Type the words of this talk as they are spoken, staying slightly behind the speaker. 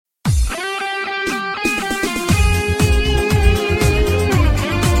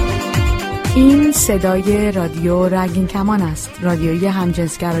صدای رادیو رنگین کمان است. رادیویی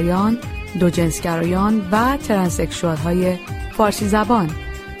همجنسگرایان، دوجنسگرایان و ترنسکشوال های فارسی زبان.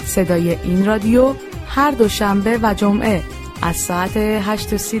 صدای این رادیو هر دوشنبه و جمعه از ساعت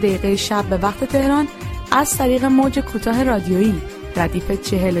 8:30 شب به وقت تهران از طریق موج کوتاه رادیویی ردیف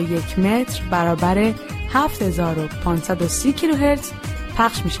 41 متر برابر 7530 کیلوهرتز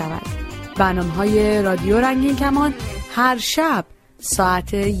پخش می شود. برنامه‌های رادیو رنگین کمان هر شب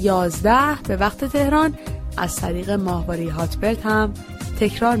ساعت 11 به وقت تهران از طریق ماهواره هاتبرد هم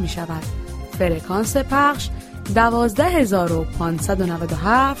تکرار می شود. فرکانس پخش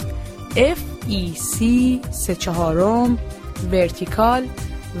 12597 FEC 34 ورتیکال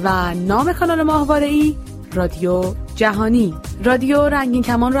و نام کانال ماهواره‌ای رادیو جهانی. رادیو رنگین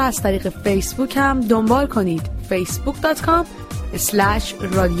کمان را از طریق فیسبوک هم دنبال کنید.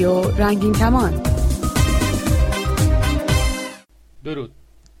 facebook.com/رادیو رنگین کمان. درود،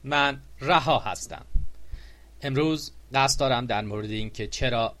 من رها هستم. امروز قصد دارم در مورد این که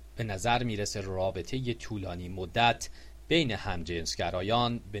چرا به نظر میرسه رابطه طولانی مدت بین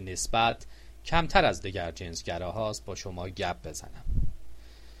همجنسگرایان به نسبت کمتر از دیگر جنسگراهاست با شما گپ بزنم.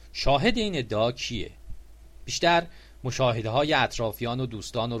 شاهد این ادعا کیه؟ بیشتر مشاهده های اطرافیان و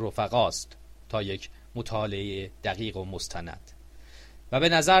دوستان و رفقاست تا یک مطالعه دقیق و مستند، و به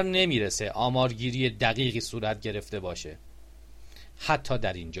نظر نمیرسه آمارگیری دقیقی صورت گرفته باشه، حتی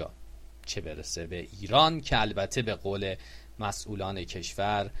در اینجا، چه برسه به ایران که البته به قول مسئولان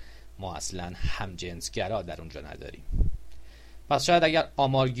کشور ما اصلا همجنسگرا در اونجا نداریم. پس شاید اگر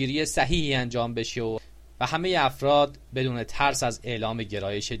آمارگیری صحیحی انجام بشه و همه افراد بدون ترس از اعلام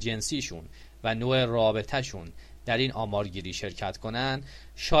گرایش جنسیشون و نوع رابطهشون در این آمارگیری شرکت کنن،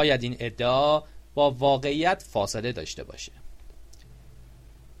 شاید این ادعا با واقعیت فاصله داشته باشه.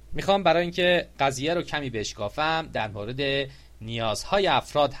 میخوام برای اینکه قضیه رو کمی بشکافم در مورد نیازهای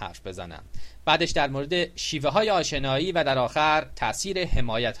افراد حرف بزنم، بعدش در مورد شیوه های آشنایی و در آخر تأثیر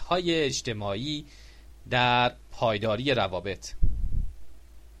حمایت های اجتماعی در پایداری روابط.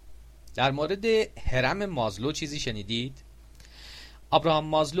 در مورد هرم مازلو چیزی شنیدید؟ ابراهام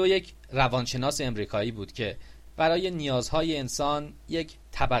مازلو یک روانشناس امریکایی بود که برای نیازهای انسان یک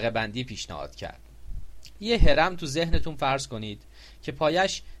طبقه بندی پیشنهاد کرد. یه هرم تو ذهنتون فرض کنید که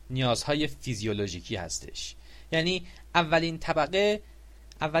پایش نیازهای فیزیولوژیکی هستش، یعنی اولین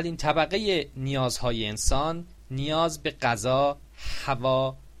طبقه نیازهای انسان نیاز به غذا،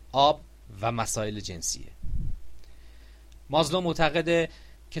 هوا، آب و مسائل جنسیه. مازلو معتقده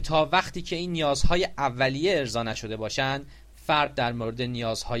که تا وقتی که این نیازهای اولیه ارضا نشده باشن، فرد در مورد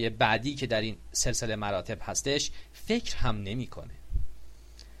نیازهای بعدی که در این سلسله مراتب هستش فکر هم نمی‌کنه.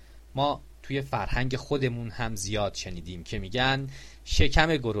 ما توی فرهنگ خودمون هم زیاد شنیدیم که میگن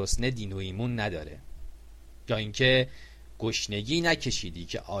شکم گرسنه دین و ایمون نداره، یا اینکه گشنگی نکشیدی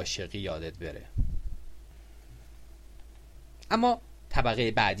که عاشقی یادت بره. اما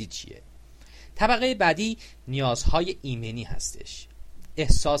طبقه بعدی چیه؟ طبقه بعدی نیازهای ایمنی هستش،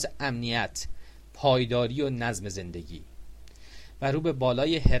 احساس امنیت، پایداری و نظم زندگی. و رو به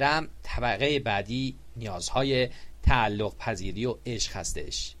بالای هرم طبقه بعدی نیازهای تعلق پذیری و عشق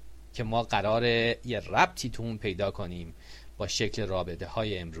هستش که ما قراره یه ربطی تو اون پیدا کنیم با شکل رابطه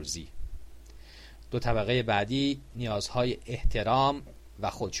های امروزی. دو طبقه بعدی نیازهای احترام و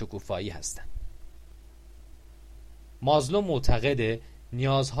خودشکوفایی هستند. مازلو معتقده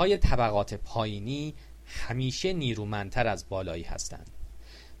نیازهای طبقات پایینی همیشه نیرومندتر از بالایی هستند.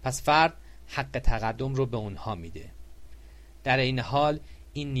 پس فرد حق تقدم رو به اونها میده. در این حال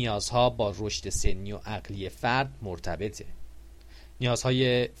این نیازها با رشد سنی و عقلی فرد مرتبطه.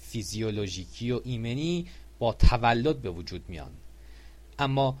 نیازهای فیزیولوژیکی و ایمنی با تولد به وجود میان،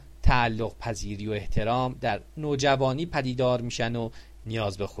 اما تعلق پذیری و احترام در نوجوانی پدیدار میشن و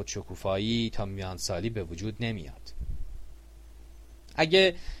نیاز به خودشکوفایی تا میانسالی به وجود نمیاد.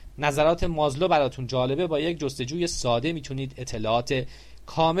 اگه نظرات مازلو براتون جالبه، با یک جستجوی ساده میتونید اطلاعات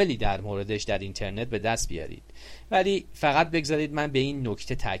کاملی در موردش در اینترنت به دست بیارید، ولی فقط بگذارید من به این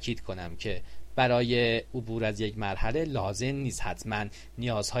نکته تاکید کنم که برای عبور از یک مرحله لازم نیست حتما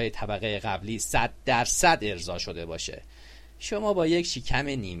نیازهای طبقه قبلی 100% ارضا شده باشه. شما با یک شکم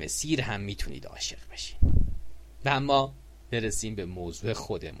نیمه سیر هم میتونید عاشق بشین. و اما برسیم به موضوع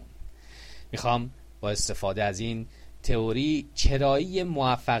خودمون. میخوام با استفاده از این تئوری چرایی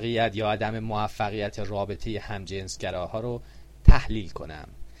موفقیت یا عدم موفقیت رابطه همجنسگراها رو تحلیل کنم.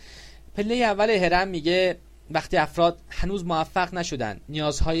 پله اول هرم میگه وقتی افراد هنوز موفق نشدن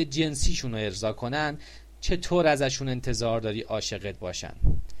نیازهای جنسیشون رو ارضا کنن، چطور ازشون انتظار داری عاشقت باشن؟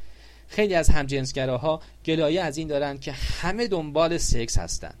 خیلی از همجنسگراها گلایه از این دارن که همه دنبال سکس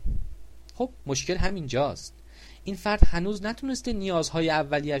هستن. خب مشکل همینجاست. این فرد هنوز نتونسته نیازهای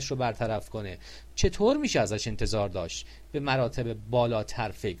اولیه‌اش رو برطرف کنه. چطور میشه ازش انتظار داشت به مراتب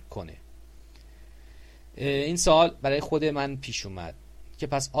بالاتر فکر کنه؟ این سوال برای خود من پیش اومد که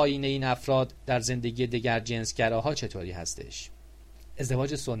پس آینه این افراد در زندگی دیگر جنسگراها چطوری هستش؟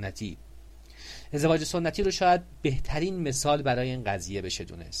 ازدواج سنتی رو شاید بهترین مثال برای این قضیه بشه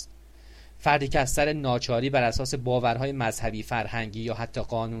دونست. فردی که از سر ناچاری بر اساس باورهای مذهبی، فرهنگی یا حتی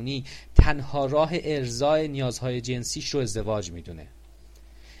قانونی تنها راه ارضای نیازهای جنسیش رو ازدواج میدونه.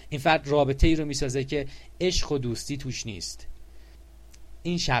 این فرد رابطه ای رو میسازه که عشق و دوستی توش نیست.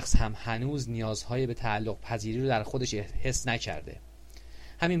 این شخص هم هنوز نیازهای به تعلق پذیری رو در خودش حس نکرده.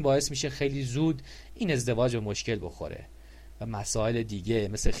 همین باعث میشه خیلی زود این ازدواج به مشکل بخوره و مسائل دیگه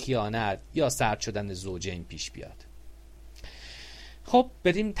مثل خیانت یا سرد شدن زوجین پیش بیاد. خب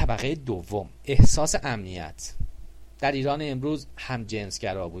بریم طبقه دوم، احساس امنیت. در ایران امروز هم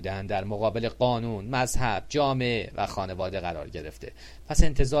جنسگرا بودن در مقابل قانون، مذهب، جامعه و خانواده قرار گرفته. پس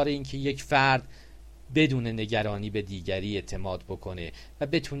انتظار این که یک فرد بدون نگرانی به دیگری اعتماد بکنه و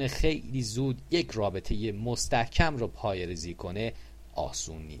بتونه خیلی زود یک رابطه مستحکم رو پایه‌ریزی کنه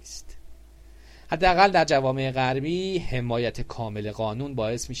آسون نیست. حداقل در جوامع غربی حمایت کامل قانون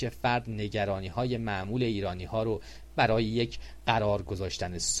باعث میشه فرد نگرانی‌های معمول ایرانی‌ها رو برای یک قرار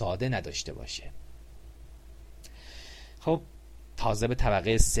گذاشتن ساده نداشته باشه. خب تازه به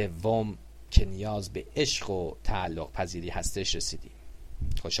طبقه سوم که نیاز به عشق و تعلق پذیری هستش رسیدیم.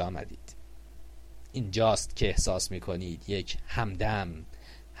 خوش آمدید. اینجاست که احساس میکنید یک همدم،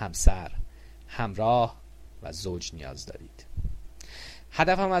 همسر، همراه و زوج نیاز دارید.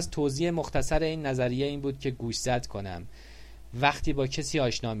 هدفم از توضیح مختصر این نظریه این بود که گوشزد کنم وقتی با کسی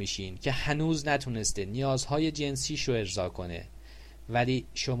آشنا میشین که هنوز نتونسته نیازهای جنسیش رو ارضا کنه ولی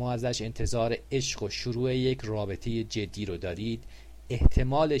شما ازش انتظار عشق و شروع یک رابطه جدی رو دارید،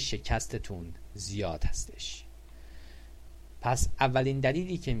 احتمال شکستتون زیاد هستش. پس اولین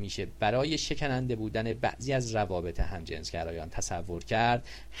دلیلی که میشه برای شکننده بودن بعضی از روابط همجنسگرایان تصور کرد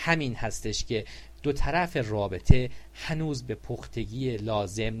همین هستش که دو طرف رابطه هنوز به پختگی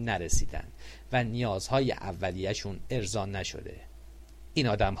لازم نرسیدن و نیازهای اولیه‌شون ارضا نشده. این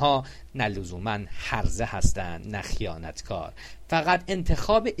آدم‌ها نه لزوماً هرزه هستن نه خیانتکار، فقط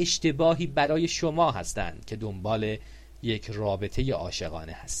انتخاب اشتباهی برای شما هستن که دنبال یک رابطه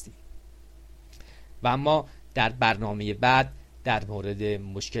عاشقانه هستی. و اما در برنامه بعد در مورد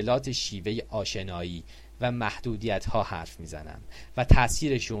مشکلات شیوه آشنایی و محدودیت‌ها حرف میزنم و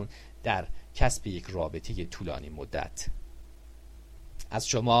تأثیرشون در کسب یک رابطه طولانی مدت. از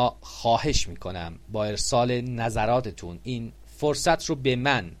شما خواهش میکنم با ارسال نظراتتون این فرصت رو به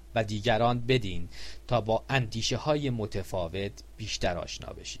من و دیگران بدین تا با اندیشه های متفاوت بیشتر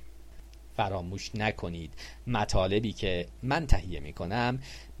آشنا بشیم. فراموش نکنید مطالبی که من تهیه میکنم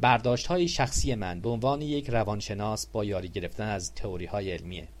برداشت های شخصی من به عنوان یک روانشناس با یاری گرفتن از تئوری های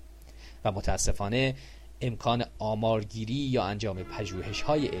علمیه و متاسفانه امکان آمارگیری یا انجام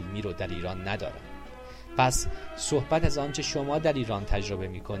پژوهش‌های علمی رو در ایران ندارم. پس صحبت از آنچه شما در ایران تجربه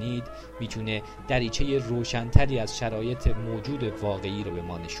می‌کنید میتونه دریچه روشن‌تری از شرایط موجود واقعی رو به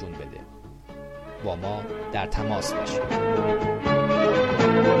ما نشون بده. با ما در تماس باشید.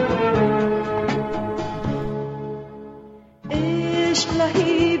 عشق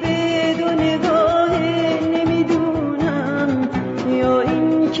لهیب دو نگاه نمیدونم یا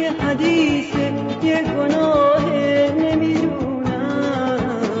این که حدیث یه گناه نمیدونم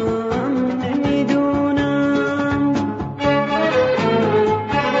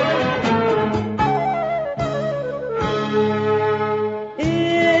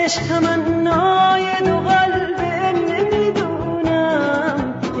عشق تمنای دو قلب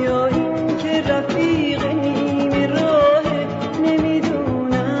نمیدونم یا این که رفیق نیم راه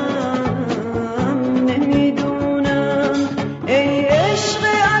نمیدونم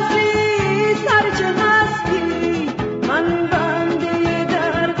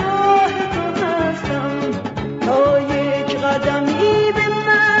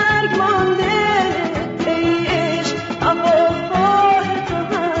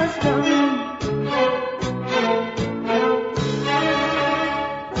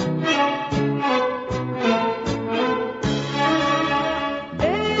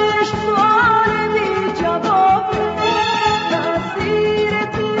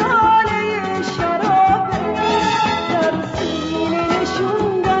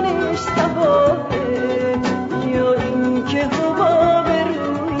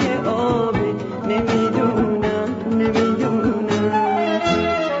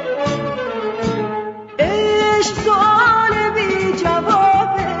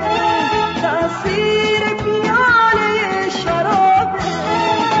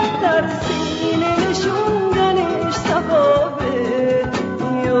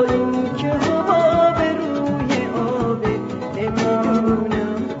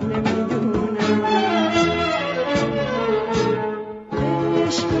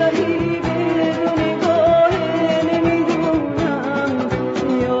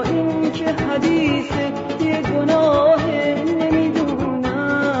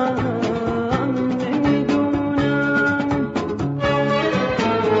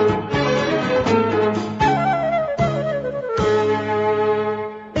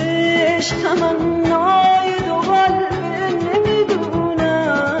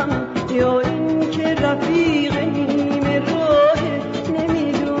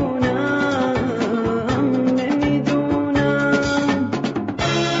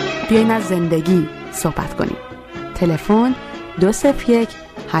بیاین از زندگی صحبت کنیم. تلفن 201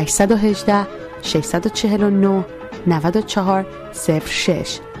 818 649 94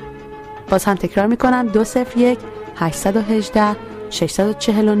 06. باز هم تکرار میکنم 201 818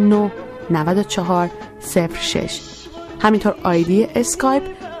 649 94 06. همینطور آیدی اسکایپ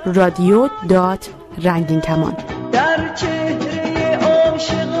رادیو رنگین کمان. در چهره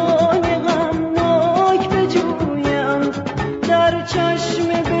عاشقانه غمناک بجویم، در چشم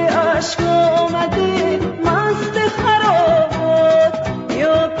به عشق آمده مست خرابات،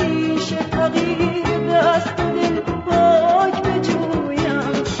 یا پیش فقیر دست دل پاک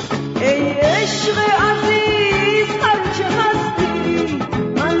بجویم. ای عشق عزیز هرچه هستی،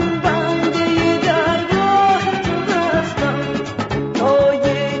 من بنده درگاه تو هستم، تا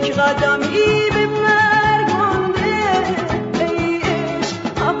یک قدمی به مرگ مانده. ای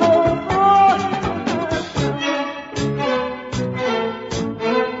عشق هواهای تو هستم.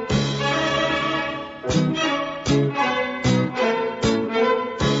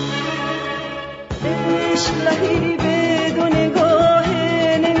 عشق لهی به دو نگاه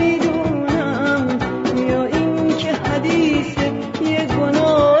نمیدونم، یا این که حدیث یه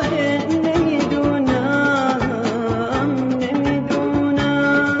گناه نمیدونم.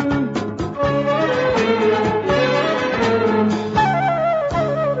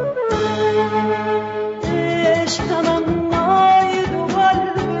 عشق تمنای دو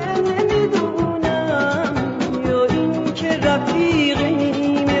قلبه نمیدونم، یا این که رفیق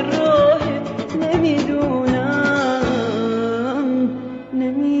نیمه راه نمیدونم.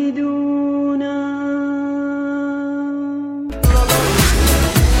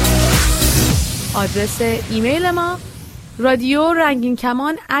 آدرس ایمیل ما رادیو رنگین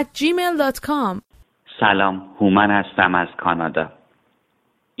کمان @gmail.com. سلام، هومن هستم از کانادا.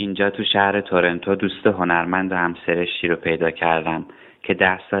 اینجا تو شهر تورنتو دوست هنرمند و همسرشی رو پیدا کردم که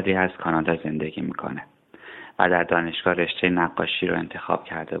 10 سالی از کانادا زندگی میکنه و در دانشگاه رشته نقاشی رو انتخاب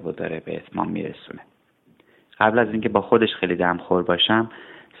کرده و داره به اتمام میرسونه. قبل از اینکه با خودش خیلی دمخور باشم،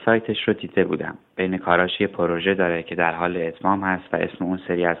 سایتش رو دیده بودم. بین کاراش یه پروژه داره که در حال اتمام هست و اسم اون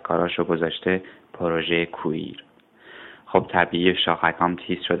سری از کاراش رو گذاشته پروژه کویر. خب طبیعی شاخکام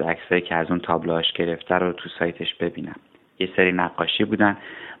تیز شد عکسایی که از اون تابلوهاش گرفته رو تو سایتش ببینم. یه سری نقاشی بودن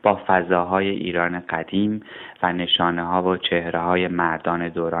با فضاهای ایران قدیم و نشانه ها و چهره های مردان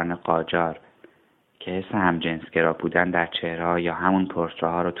دوران قاجار که حس همجنسگرا بودن در چهره ها یا همون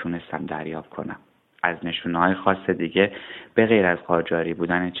پورتره‌ها رو تونستم دریافت کنم. از نشونه های خاص دیگه به غیر از قاجاری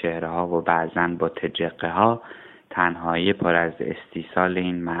بودن چهره ها و بعضن با تجقه ها، تنهایی پر از استیصال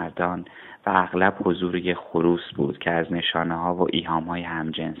این مردان و اغلب حضور یک خروس بود که از نشانه ها و ایهام های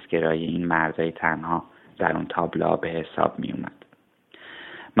همجنسگرایی این مردای تنها در اون تابلوها به حساب می اومد.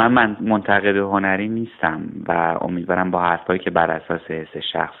 من منتقد هنری نیستم و امیدوارم با حرفایی که بر اساس حس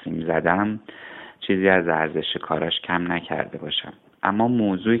شخصی می زدم چیزی از ارزش کاراش کم نکرده باشم. اما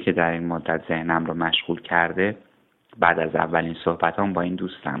موضوعی که در این مدت ذهنم رو مشغول کرده بعد از اولین صحبتام با این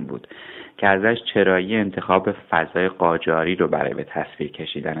دوستم بود که ازش چرایی انتخاب فضای قاجاری رو برای به تصویر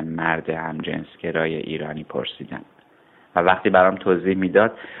کشیدن مرد همجنسگرای ایرانی پرسیدم و وقتی برام توضیح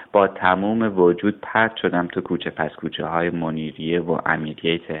میداد با تمام وجود پرت شدم تو کوچه پس کوچه های منیریه و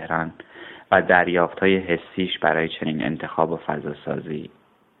امیریه تهران و دریافت‌های حسیش برای چنین انتخاب و فضاسازی.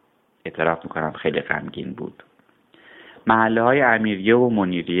 اعتراف میکنم خیلی غمگین بود. محله های امیریه و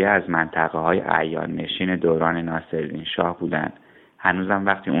منیریه از منطقه های اعیان نشین دوران ناصرالدین شاه بودن. هنوزم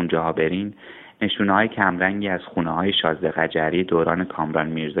وقتی اونجاها برین نشونه های کمرنگی از خونه های شازده قجری دوران کامران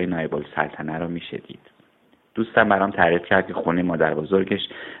میرزای نایب السلطنه رو میشه دید. دوستم برام تعریف کرد که خونه مادر بزرگش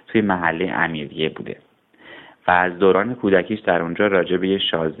توی محله امیریه بوده و از دوران کودکیش در اونجا راجع به یه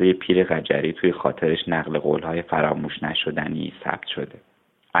شازده پیر قجری توی خاطرش نقل قولهای فراموش نشدنی ثبت شده.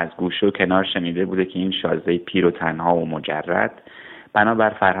 از گوشه و کنار شنیده بوده که این شازده پیر و تنها و مجرد بنابر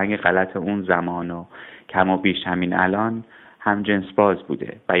فرهنگ غلط اون زمان و کم و بیش همین الان هم جنس باز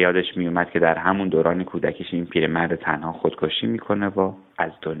بوده و یادش می اومد که در همون دوران کودکیش این پیرمرد تنها خودکشی میکنه و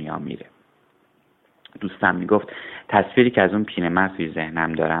از دنیا میره. دوستم میگفت تصویری که از اون پیرمرد توی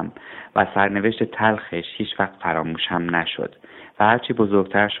ذهنم دارم و سرنوشت تلخش هیچ وقت فراموشم نشد و هرچی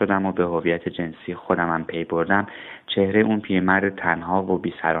بزرگتر شدم و به هویت جنسی خودم پی بردم چهره اون پیرمرد تنها و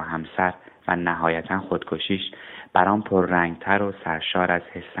بی سر و همسر و نهایتا خودکشیش برام پررنگتر و سرشار از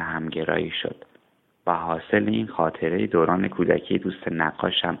حس همگرایی شد و حاصل این خاطره دوران کودکی دوست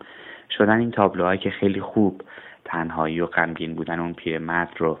نقاشم شدن این تابلوهایی که خیلی خوب تنهایی و غمگین بودن اون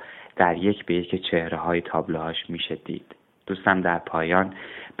پیرمرد رو در یک به یک چهره‌های تابلوهاش میشه دید. دوستم در پایان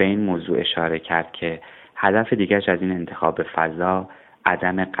به این موضوع اشاره کرد که هدف دیگرش از این انتخاب فضا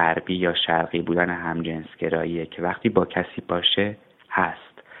عدم غربی یا شرقی بودن همجنسگراییه که وقتی با کسی باشه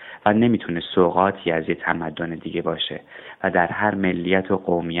هست و نمیتونه سوغاتی از یه تمدن دیگه باشه و در هر ملیت و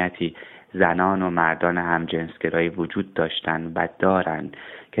قومیتی زنان و مردان همجنسگرایی وجود داشتن و دارن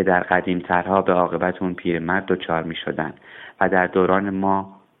که در قدیمترها به عاقبت اون پیرمرد دچار میشدن و در دوران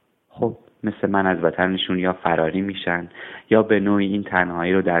ما خب مثل من از وطنشون یا فراری میشن یا به نوعی این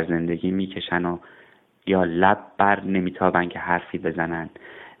تنهایی رو در زندگی میکشن و یا لب بر نمیتابن که حرفی بزنن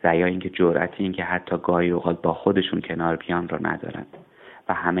و یا اینکه جرأتی این که حتی گاهی اوقات با خودشون کنار بیان رو ندارن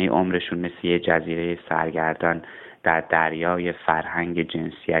و همه عمرشون مثل یه جزیره سرگردان در دریای فرهنگ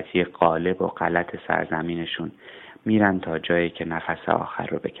جنسیتی غالب و غلط سرزمینشون میرن تا جایی که نفس آخر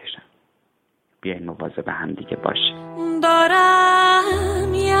رو بکشن. بیاین مواظب هم دیگه باشیم.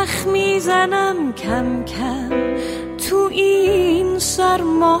 دارم یخ میزنم کم کم تو این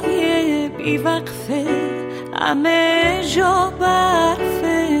سرمایه بیوقفه، همه جا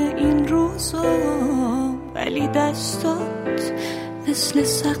برفه این روزا، ولی دستات مثل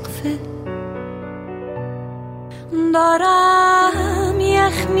سقفه. دارم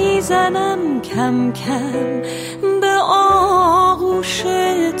یخ میزنم کم کم به آغوشت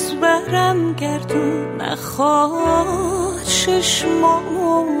برم گردون، نخواد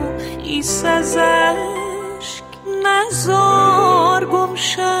چشمامو خیس از اشک، نزار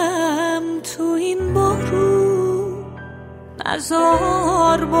گمشم تو این بارون،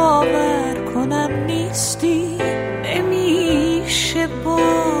 نزار باور کنم نیستی، نمیشه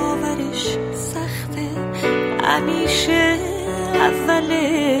باورش سخته، همیشه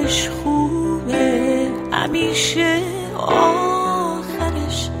اولش خوبه، همیشه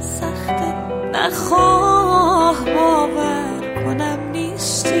آخرش سخته، نخواه باور کنم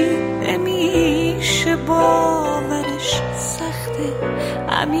نیستی، نمیشه باورش سخته،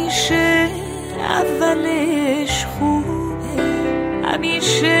 همیشه اولش خوبه،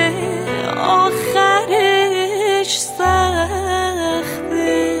 همیشه آخرش سخته.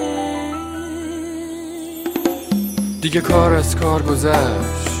 دیگه کار از کار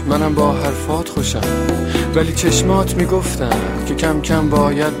گذشت، منم با حرفات خوشم، ولی چشمات میگفتن که کم کم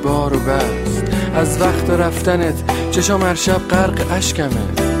باید بارو بست. از وقت رفتنت چشام هر شب غرق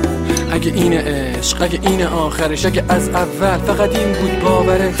اشکمه. اگه این عشق، اگه این آخرش، اگه از اول فقط این بود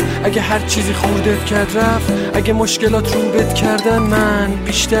باورت، اگه هر چیزی خوردت کرد رفت، اگه مشکلات رو بد کردن من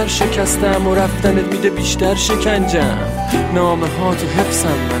بیشتر شکستم و رفتنت میده بیشتر شکنجم. نامه ها تو حفظم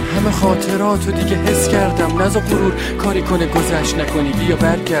من، همه خاطراتو دیگه حس کردم، نزا غرور کاری کنه گذشت نکنی، بیا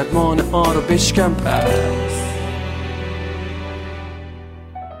برگرد مانع ها رو بشکم پس.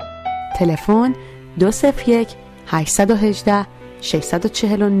 تلفن 201 818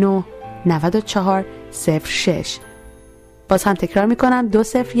 649 9406. باز هم تکرار میکنم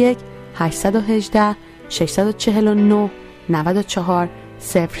 201 818 649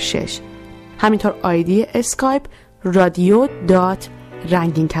 9406. همینطور آیدی اسکایپ رادیو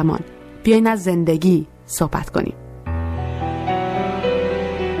رنگین کمان. بیاین از زندگی صحبت کنیم.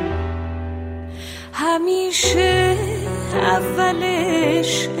 همیشه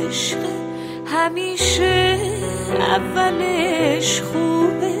اولش عشقه، همیشه اولش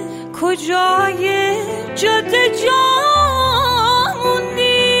خوبه، کجای جاده جامونی،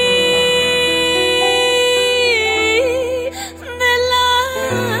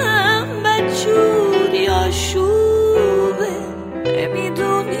 دلم بدجوری آشوبه،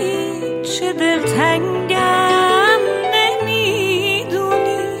 نمیدونی چه دلتنگم،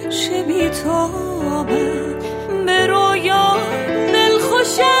 نمیدونی چه بی‌تابم، به رویا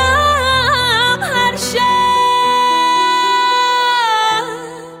دلخوشم هر شب،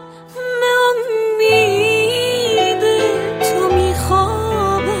 به امید تو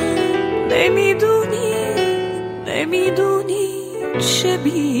میخوابم، نمیدونی چه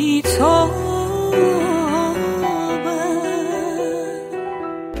بی‌تابم.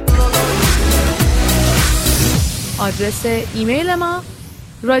 آدرس ایمیل ما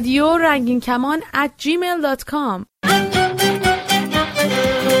رادیو رنگین کمان @gmail.com.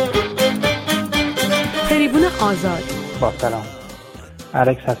 تریبون آزاد. با سلام،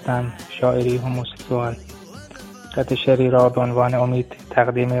 الکس هستم، شاعری و موسیقی‌ساز. قطعه شعری را به عنوان امید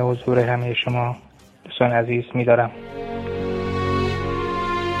تقدیم حضور همه شما دوستان عزیز می‌دارم.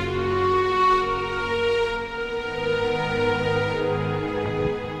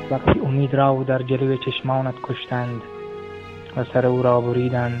 وقتی امید را در جلوی چشمانت کشتند و سر او را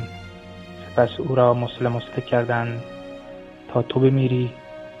بریدند، سپس او را مسله کردند تا تو بمیری،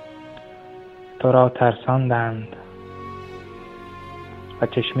 تو را ترساندند و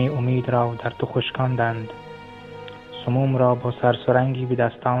چشمه امید را در تو خشکاندند، سموم را با سرسرنگی به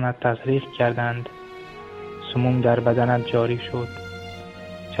دستانت تزریق کردند، سموم در بدنت جاری شد،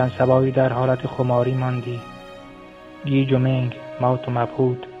 چند صباحی در حالت خماری ماندی، گیج و منگ، موت و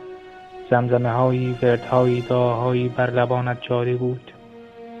مبهوت، زمزمه هایی، وردهایی، دعاهایی بر لبانت جاری بود،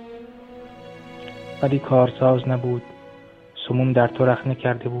 ولی کارساز نبود. سموم در تو رخنه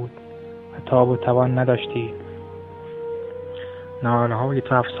کرده بود و تاب و توان نداشتی. نالهای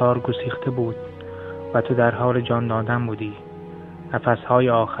تو افسار گسیخته بود و تو در حال جان دادن بودی. نفسهای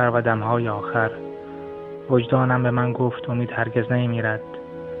آخر و دمهای آخر. وجدانم به من گفت امید هرگز نمیرد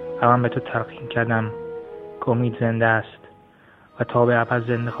و من به تو تلقین کردم که امید زنده است و تا به ابد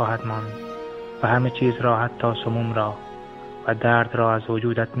زنده خواهد ماند و همه چیز را، حتی سموم را و درد را از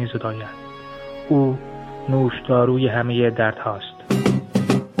وجودت می‌زداید. او نوشداروی همه درد هاست.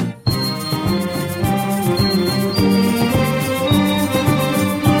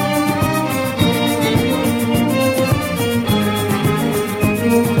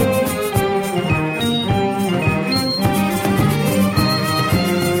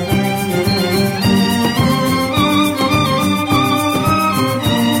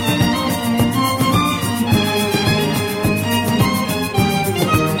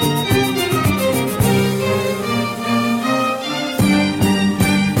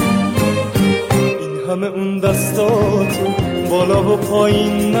 دستاتو بالا و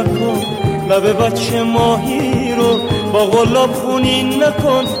پایین نکن، لب بچه ماهی رو با قلاب خونین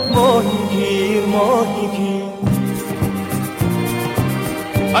نکن. ماهی گیر ماهی گیر،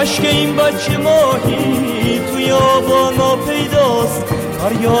 عشق این بچه ماهی توی آبا ناپیداست.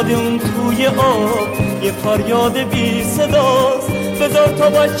 فریاد اون توی آب یه فریاد بی صداست. بذار تا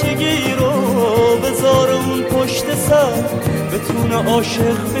بچگی رو بذار اون پشت سر، بتونه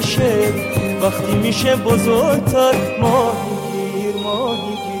عاشق بشه وقتی میشه بزرگتر. ماهی گیر ماهی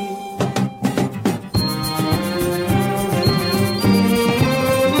گیر.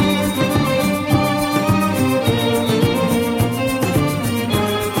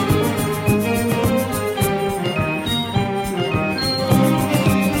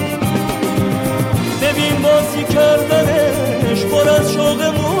 ببین بازی کردنش پر از شوق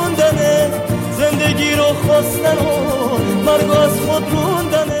موندنه، زندگی رو خواستن و مرگ از خود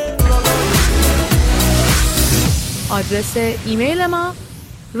روندنه. آدرس ایمیل ما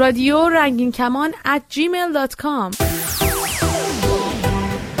رادیو رنگین کمان @gmail.com.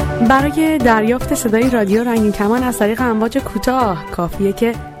 برای دریافت صدای رادیو رنگین کمان از طریق امواج کوتاه کافیه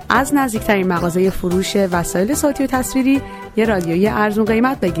که از نزدیکترین مغازه فروش وسایل صوتی و تصویری یه رادیویی ارزون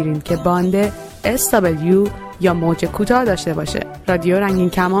قیمت بگیرین که باند SW یا موج کوتاه داشته باشه. رادیو رنگین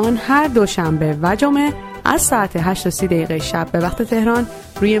کمان هر دوشنبه و جمعه از ساعت 8:30 شب به وقت تهران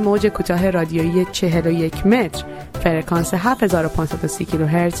روی موج کوتاه رادیویی 41 متر فرکانس 7530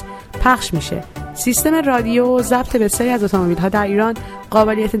 کیلوهرتز پخش میشه. سیستم رادیو و ضبط بسیاری از اتومبیل‌ها در ایران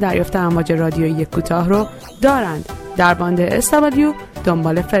قابلیت دریافت امواج رادیویی کوتاه رو دارند. در باند SW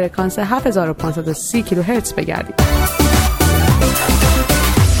دنبال فرکانس 7530 کیلوهرتز بگردید.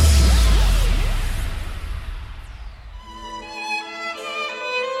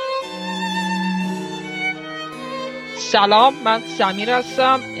 سلام، من سمیر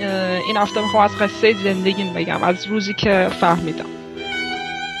هستم. این هفته میخوام از قصه زندگیم بگم، از روزی که فهمیدم.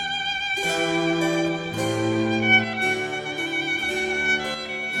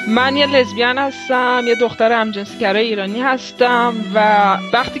 من یه لزبیان هستم، یه دختر همجنسگرای ایرانی هستم و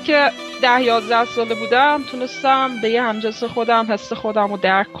وقتی که 10-11 ساله بودم تونستم به یه همجنس خودم حس خودم رو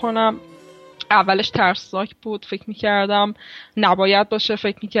درک کنم. اولش ترسناک بود، فکر میکردم نباید باشه،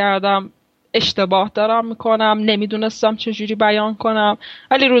 فکر میکردم اشتباه دارم میکنم، نمیدونستم چجوری بیان کنم.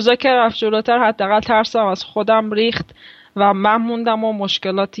 ولی روزا که رفت جلوتر حداقل ترسم از خودم ریخت و من موندم و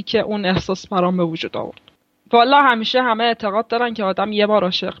مشکلاتی که اون احساس برام به وجود آورد. والا همیشه همه اعتقاد دارن که آدم یه بار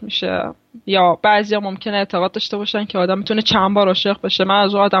عاشق میشه، یا بعضیا ممکنه اعتقاد داشته باشن که آدم میتونه چند بار عاشق بشه. من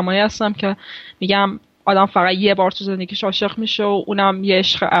از اون آدمایی هستم که میگم آدم فقط یه بار تو زندگیش عاشق میشه و اونم یه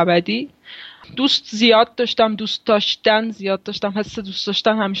عشق ابدی. دوست زیاد داشتم، دوست داشتن زیاد داشتم، حس دوست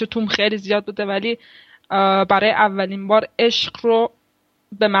داشتن همیشه توم خیلی زیاد بوده، ولی برای اولین بار عشق رو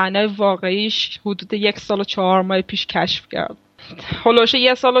به معنای واقعیش حدود 1 سال و 4 ماه پیش کشف کردم. هلوش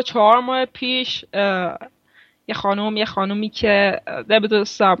 1 سال و 4 ماه پیش یه خانومی که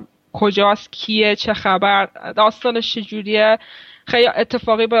نمیدونستم کجاست، کیه، چه خبر، داستانش چجوریه، خیلی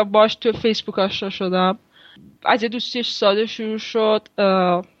اتفاقی باش تو فیسبوک آشنا شدم. از یه دوستیش ساده شروع شد.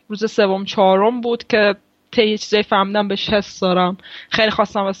 روز 3-4 بود که یه چیزایی فهمیدم بهش حس دارم. خیلی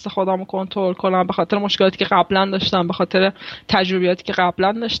خواستم حس خودم رو کنترل کنم به خاطر مشکلاتی که قبلا داشتم، به خاطر تجربیاتی که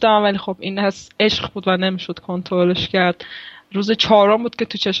قبلا داشتم، ولی خب این حس عشق بود و نمیشد کنترلش کرد. روز 4 بود که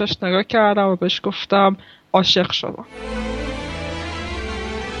تو چشاش نگاه کردم و بهش گفتم عاشق شدم.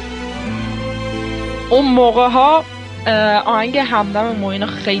 اون موقع ها آهنگ همدم موینا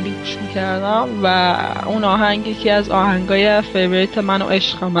خیلی گوش میکردم و اون آهنگ یکی از آهنگای فیوریت من و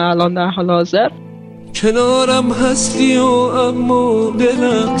عشقم الان در حال حاضر. کنارم هستی و اما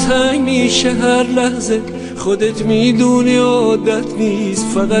دلم تنگ میشه هر لحظه، خودت میدونی عادت نیست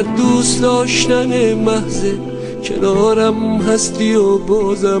فقط دوست داشتن محضه. کنارم هستی و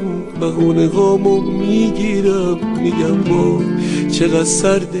بازم بهونه هامو میگیرم، میگم با چقدر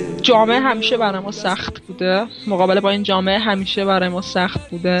سرده. جامعه همیشه برای ما سخت بوده، مقابله با این جامعه همیشه برای ما سخت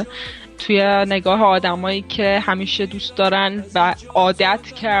بوده. توی نگاه آدمایی که همیشه دوست دارن و عادت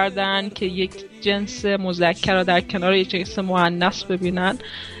کردن که یک جنس مذکر رو در کنار یک جنس مؤنث ببینن،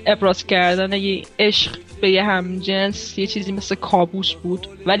 ابراز کردن یه عشق به یه همجنس یه چیزی مثل کابوس بود.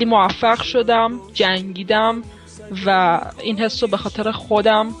 ولی موفق شدم، جنگیدم و این حس رو به خاطر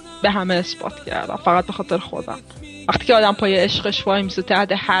خودم به همه اثبات کردم، فقط به خاطر خودم. وقتی که آدم پای عشقش وای میسه تحت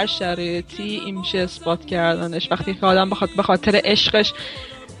هر شرایطی، این میشه اثبات کردنش. وقتی که آدم به خاطر عشقش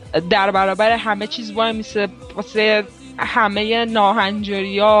در برابر همه چیز وای میسه، واسه همه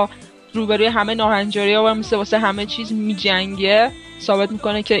ناهنجاری‌ها، روبروی همه ناهنجاری‌ها وای میسه، واسه همه چیز میجنگه، ثابت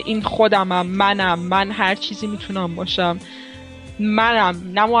میکنه که این خودمم، من هر چیزی میتونم باشم، منم،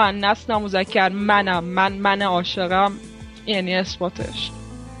 نه مؤنث نه مذکر، من عاشقم. یعنی اثباتش.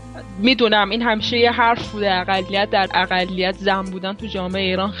 میدونم این همیشه یه حرف بوده، اقلیت در اقلیت، زن بودن تو جامعه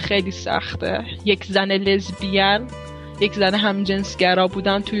ایران خیلی سخته. یک زن لزبیان، یک زن همجنسگرا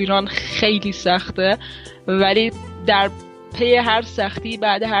بودن تو ایران خیلی سخته، ولی در پی هر سختی،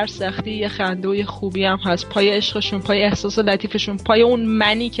 بعد هر سختی یه خنده و یه خوبی هم هست. پای عشقشون، پای احساس لطیفشون، پای اون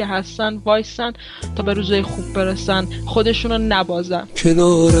منی که هستن وایسن تا به روزای خوب برسن، خودشونو نبازن.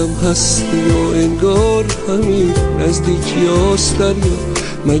 کنارم هستی و انگار همین نزدیکی آستریا،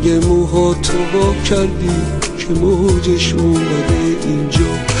 مگه موهاتو با کردی که موجش اومده اینجا،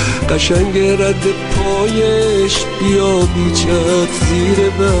 قشنگ رد پایش بیا بیچت زیر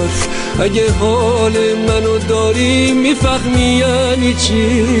برف. اگه حال منو داری میفهمی یعنی چی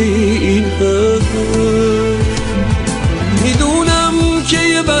این حرف. میدونم که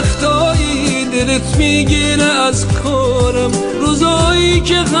یه وقتایی دلت میگیره از کارم، روزایی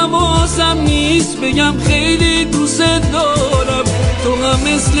که حواسم نیست بگم خیلی دوست دارم. تو هم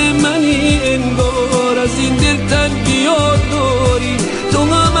مثل منی انگار، از این دل تنگیات داری. تو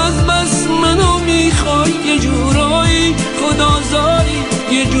هم از بس منو میخوای، یه جورایی خدازاری،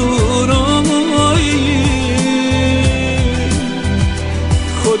 یه جورایی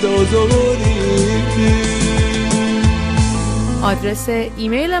خدازاری. آدرس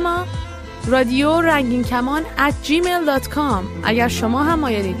ایمیل ما رادیو رنگین کمان @gmail.com. اگر شما هم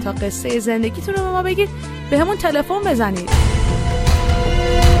مایلید تا قصه زندگیتون رو به ما بگید، به همون تلفن بزنید.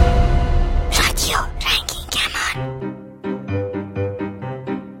 رادیو رنگین کمان.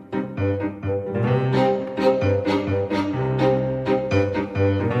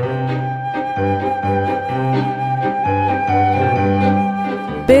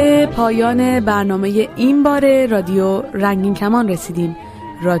 به پایان برنامه این باره رادیو رنگین کمان رسیدیم.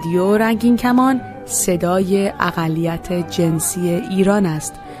 رادیو رنگین کمان صدای اقلیت جنسی ایران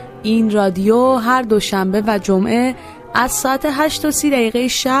است. این رادیو هر دوشنبه و جمعه از ساعت 8:30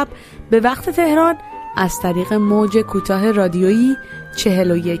 شب به وقت تهران از طریق موج کوتاه رادیویی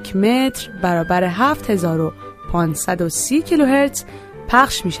 41 متر برابر 7530 کیلوهرتز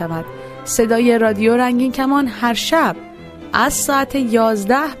پخش می شود. صدای رادیو رنگین کمان هر شب از ساعت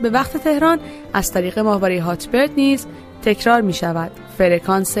 11 به وقت تهران از طریق ماهواره هاتبرد نیز تکرار می شود.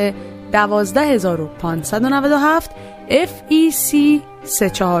 فرکانس 12597 FEC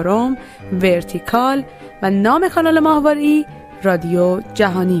 3/4 ورتیکال و نام کانال ماهواره‌ای رادیو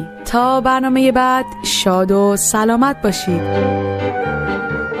جهانی. تا برنامه بعد شاد و سلامت باشید.